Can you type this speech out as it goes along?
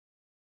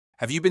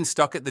Have you been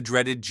stuck at the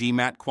dreaded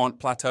GMAT Quant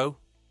plateau?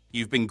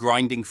 You've been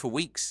grinding for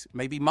weeks,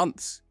 maybe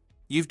months.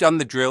 You've done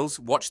the drills,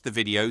 watched the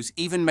videos,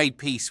 even made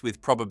peace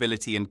with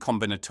probability and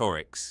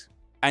combinatorics.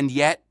 And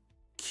yet,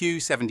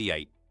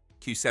 Q78,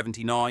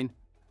 Q79,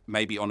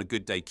 maybe on a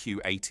good day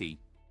Q80.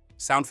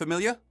 Sound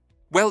familiar?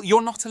 Well,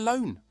 you're not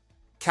alone.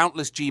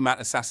 Countless GMAT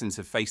assassins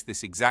have faced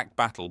this exact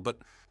battle, but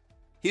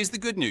here's the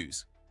good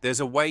news. There's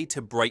a way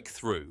to break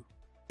through.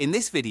 In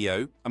this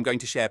video, I'm going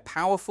to share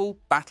powerful,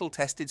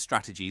 battle-tested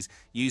strategies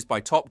used by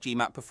top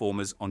GMAT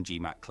performers on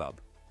GMAT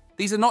Club.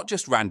 These are not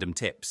just random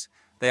tips.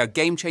 They are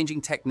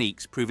game-changing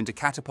techniques proven to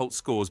catapult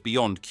scores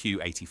beyond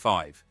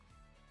Q85.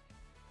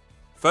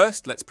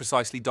 First, let's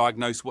precisely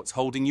diagnose what's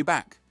holding you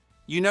back.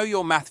 You know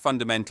your math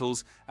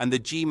fundamentals and the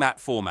GMAT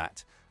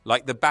format,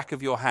 like the back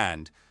of your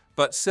hand,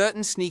 but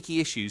certain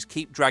sneaky issues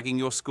keep dragging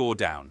your score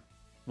down.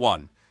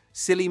 1.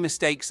 Silly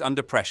mistakes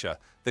under pressure,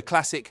 the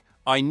classic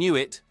 "I knew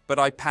it, but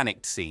I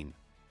panicked" scene.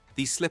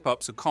 These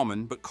slip-ups are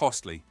common but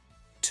costly.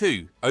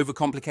 2.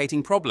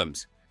 Overcomplicating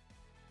problems.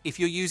 If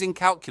you're using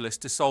calculus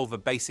to solve a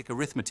basic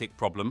arithmetic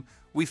problem,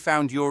 we've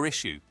found your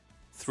issue.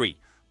 3.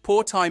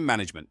 Poor time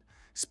management,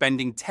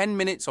 spending 10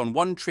 minutes on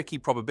one tricky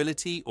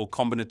probability or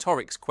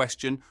combinatorics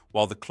question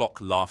while the clock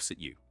laughs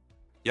at you.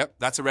 Yep,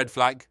 that's a red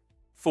flag.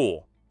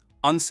 4.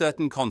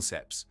 Uncertain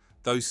concepts,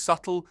 those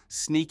subtle,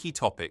 sneaky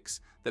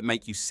topics that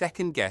make you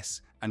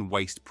second-guess and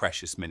waste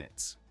precious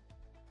minutes.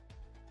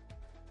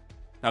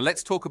 Now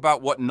let's talk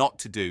about what not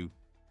to do.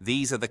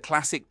 These are the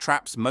classic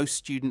traps most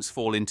students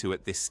fall into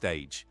at this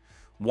stage.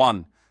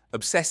 1.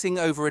 Obsessing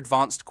over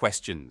advanced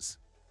questions.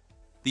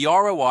 The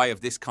ROI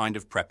of this kind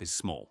of prep is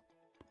small.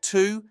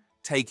 2.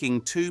 Taking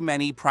too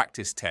many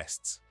practice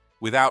tests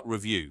without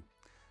review.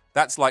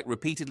 That's like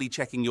repeatedly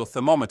checking your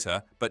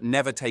thermometer but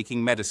never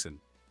taking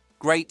medicine.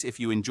 Great if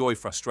you enjoy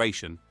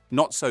frustration,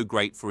 not so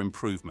great for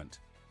improvement.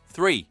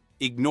 3.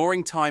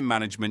 Ignoring time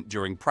management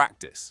during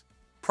practice.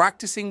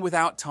 Practicing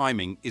without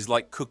timing is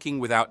like cooking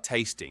without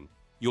tasting.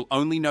 You'll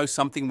only know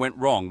something went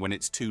wrong when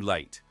it's too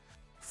late.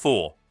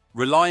 4.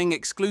 Relying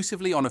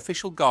exclusively on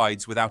official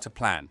guides without a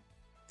plan.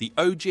 The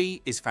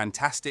OG is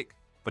fantastic,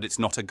 but it's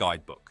not a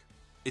guidebook.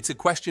 It's a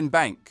question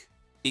bank.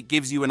 It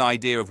gives you an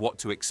idea of what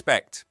to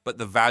expect, but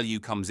the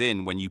value comes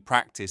in when you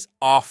practice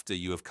after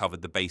you have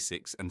covered the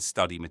basics and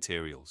study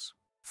materials.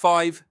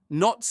 5.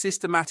 Not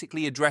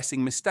systematically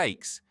addressing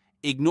mistakes.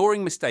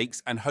 Ignoring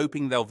mistakes and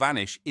hoping they'll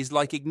vanish is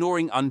like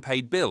ignoring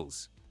unpaid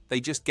bills. They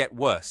just get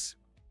worse.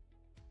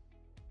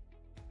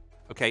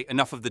 Okay,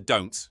 enough of the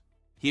don'ts.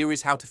 Here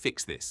is how to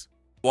fix this.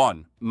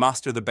 1.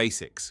 Master the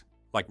basics.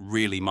 Like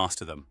really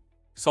master them.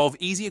 Solve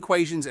easy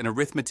equations and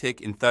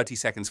arithmetic in 30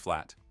 seconds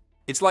flat.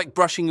 It's like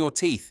brushing your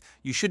teeth.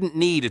 You shouldn't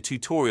need a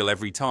tutorial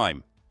every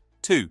time.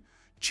 2.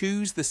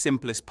 Choose the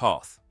simplest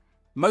path.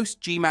 Most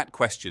GMAT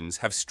questions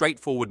have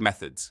straightforward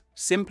methods.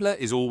 Simpler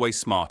is always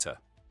smarter.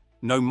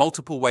 Know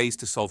multiple ways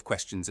to solve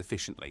questions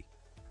efficiently.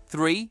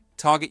 3.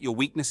 Target your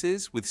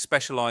weaknesses with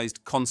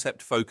specialized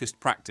concept-focused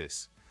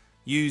practice.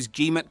 Use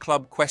GMAT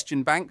Club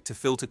question bank to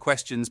filter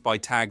questions by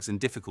tags and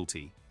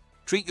difficulty.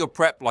 Treat your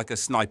prep like a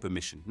sniper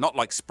mission, not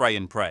like spray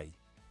and pray.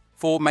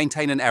 4.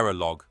 Maintain an error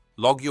log.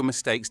 Log your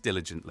mistakes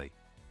diligently.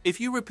 If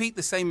you repeat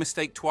the same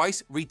mistake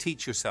twice,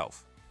 reteach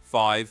yourself.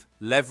 5.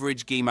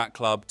 Leverage GMAT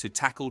Club to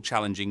tackle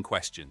challenging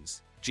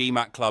questions.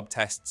 GMAT Club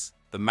tests,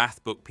 the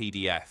math book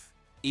PDF,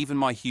 even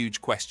my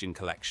huge question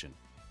collection.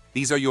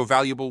 These are your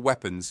valuable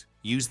weapons.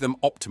 Use them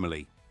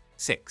optimally.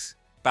 6.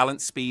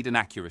 Balance speed and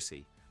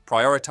accuracy.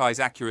 Prioritize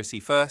accuracy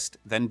first,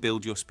 then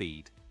build your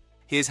speed.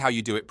 Here's how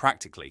you do it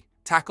practically.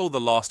 Tackle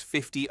the last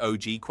 50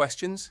 OG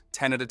questions,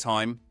 10 at a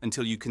time,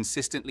 until you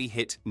consistently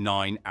hit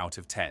 9 out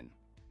of 10.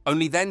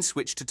 Only then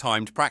switch to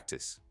timed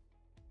practice.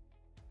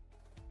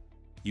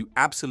 You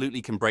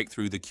absolutely can break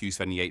through the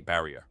Q78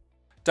 barrier.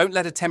 Don't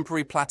let a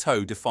temporary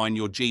plateau define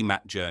your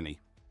GMAT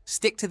journey.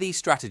 Stick to these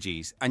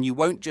strategies and you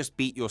won't just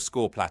beat your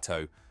score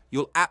plateau,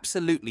 you'll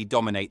absolutely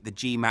dominate the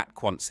GMAT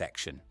Quant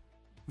section.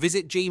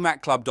 Visit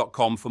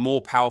gmatclub.com for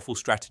more powerful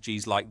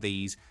strategies like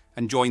these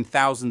and join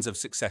thousands of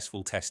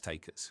successful test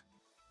takers.